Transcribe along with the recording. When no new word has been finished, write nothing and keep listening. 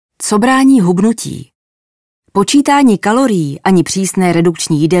Co brání hubnutí? Počítání kalorií ani přísné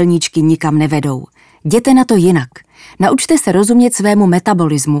redukční jídelníčky nikam nevedou. Jděte na to jinak. Naučte se rozumět svému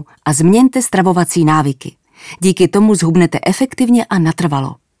metabolismu a změňte stravovací návyky. Díky tomu zhubnete efektivně a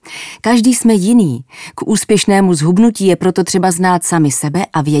natrvalo. Každý jsme jiný. K úspěšnému zhubnutí je proto třeba znát sami sebe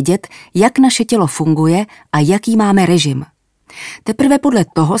a vědět, jak naše tělo funguje a jaký máme režim. Teprve podle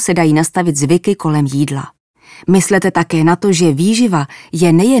toho se dají nastavit zvyky kolem jídla. Myslete také na to, že výživa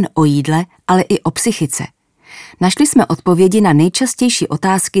je nejen o jídle, ale i o psychice. Našli jsme odpovědi na nejčastější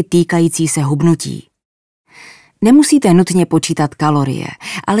otázky týkající se hubnutí. Nemusíte nutně počítat kalorie,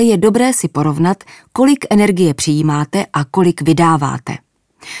 ale je dobré si porovnat, kolik energie přijímáte a kolik vydáváte.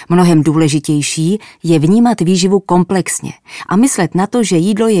 Mnohem důležitější je vnímat výživu komplexně a myslet na to, že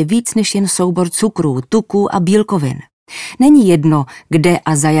jídlo je víc než jen soubor cukrů, tuků a bílkovin. Není jedno, kde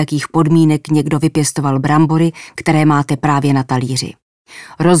a za jakých podmínek někdo vypěstoval brambory, které máte právě na talíři.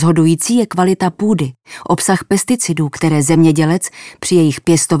 Rozhodující je kvalita půdy, obsah pesticidů, které zemědělec při jejich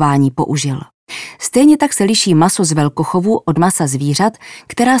pěstování použil. Stejně tak se liší maso z velkochovu od masa zvířat,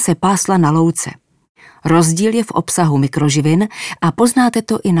 která se pásla na louce. Rozdíl je v obsahu mikroživin a poznáte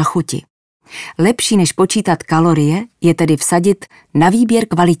to i na chuti. Lepší než počítat kalorie je tedy vsadit na výběr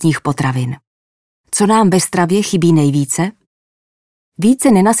kvalitních potravin. Co nám ve stravě chybí nejvíce?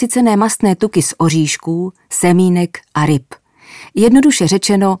 Více nenasycené mastné tuky z oříšků, semínek a ryb. Jednoduše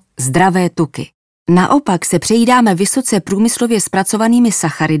řečeno zdravé tuky. Naopak se přejídáme vysoce průmyslově zpracovanými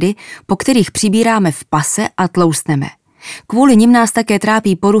sacharidy, po kterých přibíráme v pase a tloustneme. Kvůli nim nás také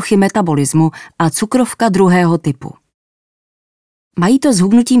trápí poruchy metabolismu a cukrovka druhého typu. Mají to s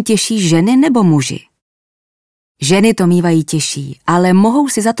hubnutím těžší ženy nebo muži? Ženy to mívají těžší, ale mohou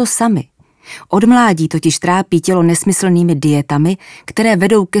si za to sami. Od mládí totiž trápí tělo nesmyslnými dietami, které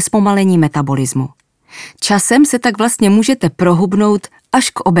vedou ke zpomalení metabolismu. Časem se tak vlastně můžete prohubnout až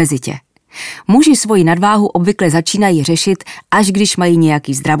k obezitě. Muži svoji nadváhu obvykle začínají řešit, až když mají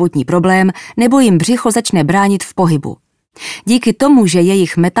nějaký zdravotní problém nebo jim břicho začne bránit v pohybu. Díky tomu, že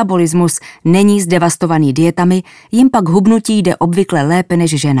jejich metabolismus není zdevastovaný dietami, jim pak hubnutí jde obvykle lépe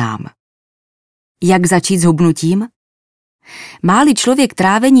než ženám. Jak začít s hubnutím? Má-li člověk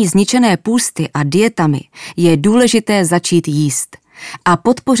trávení zničené půsty a dietami, je důležité začít jíst a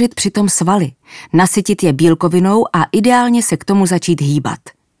podpořit přitom svaly, nasytit je bílkovinou a ideálně se k tomu začít hýbat.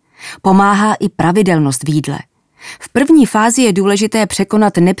 Pomáhá i pravidelnost v jídle. V první fázi je důležité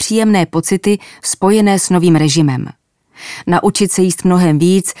překonat nepříjemné pocity spojené s novým režimem. Naučit se jíst mnohem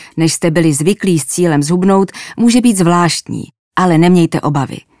víc, než jste byli zvyklí s cílem zhubnout, může být zvláštní, ale nemějte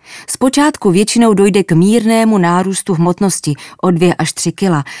obavy. Zpočátku většinou dojde k mírnému nárůstu hmotnosti o 2 až 3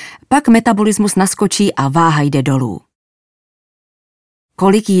 kila, pak metabolismus naskočí a váha jde dolů.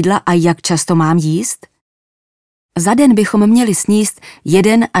 Kolik jídla a jak často mám jíst? Za den bychom měli sníst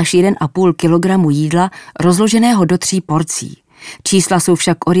 1 až 1,5 kg jídla rozloženého do 3 porcí. Čísla jsou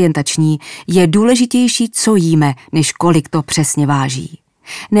však orientační, je důležitější, co jíme, než kolik to přesně váží.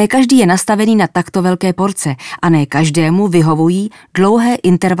 Ne každý je nastavený na takto velké porce a ne každému vyhovují dlouhé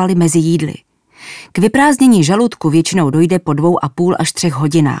intervaly mezi jídly. K vyprázdnění žaludku většinou dojde po 2,5 až 3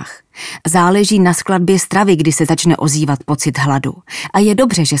 hodinách. Záleží na skladbě stravy, kdy se začne ozývat pocit hladu. A je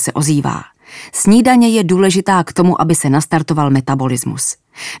dobře, že se ozývá. Snídaně je důležitá k tomu, aby se nastartoval metabolismus.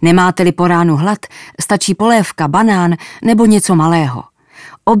 Nemáte-li po ránu hlad, stačí polévka, banán nebo něco malého.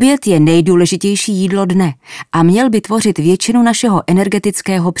 Oběd je nejdůležitější jídlo dne a měl by tvořit většinu našeho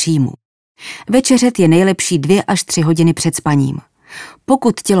energetického příjmu. Večeřet je nejlepší 2 až 3 hodiny před spaním.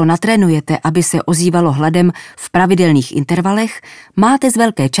 Pokud tělo natrénujete, aby se ozývalo hladem v pravidelných intervalech, máte z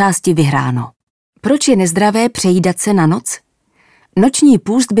velké části vyhráno. Proč je nezdravé přejídat se na noc? Noční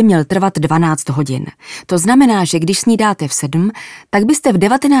půst by měl trvat 12 hodin. To znamená, že když snídáte v 7, tak byste v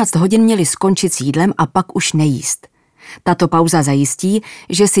 19 hodin měli skončit s jídlem a pak už nejíst. Tato pauza zajistí,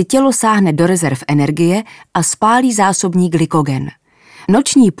 že si tělo sáhne do rezerv energie a spálí zásobní glykogen.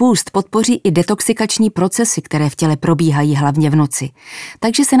 Noční půst podpoří i detoxikační procesy, které v těle probíhají hlavně v noci,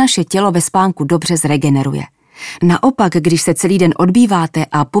 takže se naše tělo ve spánku dobře zregeneruje. Naopak, když se celý den odbýváte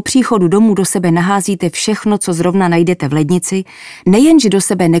a po příchodu domů do sebe naházíte všechno, co zrovna najdete v lednici, nejenže do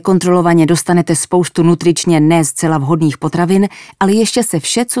sebe nekontrolovaně dostanete spoustu nutričně ne zcela vhodných potravin, ale ještě se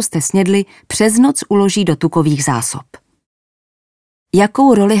vše, co jste snědli, přes noc uloží do tukových zásob.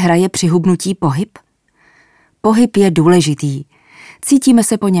 Jakou roli hraje při hubnutí pohyb? Pohyb je důležitý. Cítíme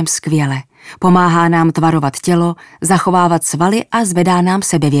se po něm skvěle. Pomáhá nám tvarovat tělo, zachovávat svaly a zvedá nám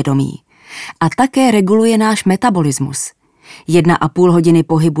sebevědomí. A také reguluje náš metabolismus. 1,5 hodiny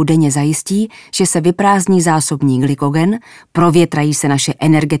pohybu denně zajistí, že se vyprázdní zásobní glykogen, provětrají se naše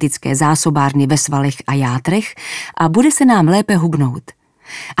energetické zásobárny ve svalech a játrech a bude se nám lépe hubnout.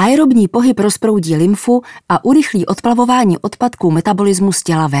 Aerobní pohyb rozproudí lymfu a urychlí odplavování odpadků metabolismu z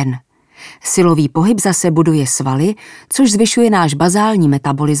těla ven. Silový pohyb zase buduje svaly, což zvyšuje náš bazální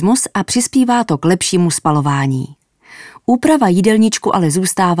metabolismus a přispívá to k lepšímu spalování. Úprava jídelníčku ale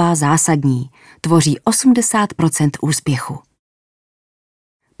zůstává zásadní, tvoří 80% úspěchu.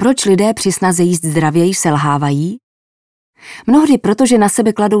 Proč lidé při snaze jíst zdravěji selhávají? Mnohdy protože na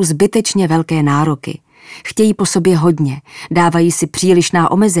sebe kladou zbytečně velké nároky. Chtějí po sobě hodně, dávají si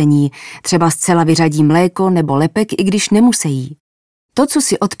přílišná omezení, třeba zcela vyřadí mléko nebo lepek, i když nemusejí. To, co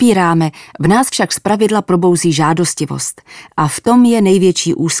si odpíráme, v nás však zpravidla probouzí žádostivost a v tom je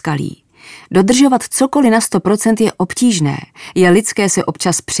největší úskalí. Dodržovat cokoliv na 100% je obtížné, je lidské se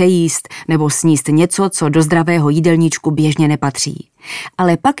občas přejíst nebo sníst něco, co do zdravého jídelníčku běžně nepatří.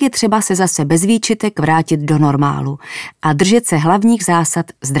 Ale pak je třeba se zase bez výčitek vrátit do normálu a držet se hlavních zásad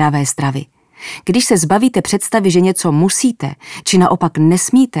zdravé stravy. Když se zbavíte představy, že něco musíte, či naopak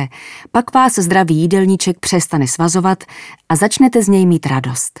nesmíte, pak vás zdravý jídelníček přestane svazovat a začnete z něj mít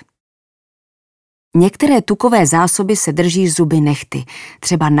radost. Některé tukové zásoby se drží zuby nehty,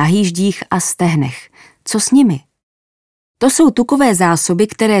 třeba na hýždích a stehnech. Co s nimi? To jsou tukové zásoby,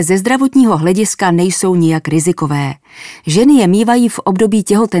 které ze zdravotního hlediska nejsou nijak rizikové. Ženy je mívají v období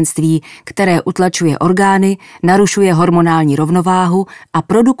těhotenství, které utlačuje orgány, narušuje hormonální rovnováhu a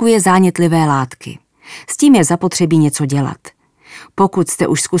produkuje zánětlivé látky. S tím je zapotřebí něco dělat. Pokud jste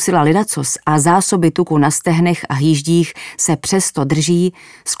už zkusila ledacos a zásoby tuku na stehnech a hýždích se přesto drží,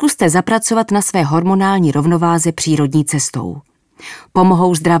 zkuste zapracovat na své hormonální rovnováze přírodní cestou.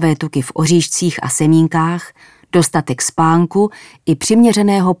 Pomohou zdravé tuky v oříšcích a semínkách, dostatek spánku i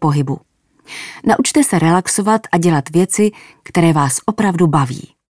přiměřeného pohybu. Naučte se relaxovat a dělat věci, které vás opravdu baví.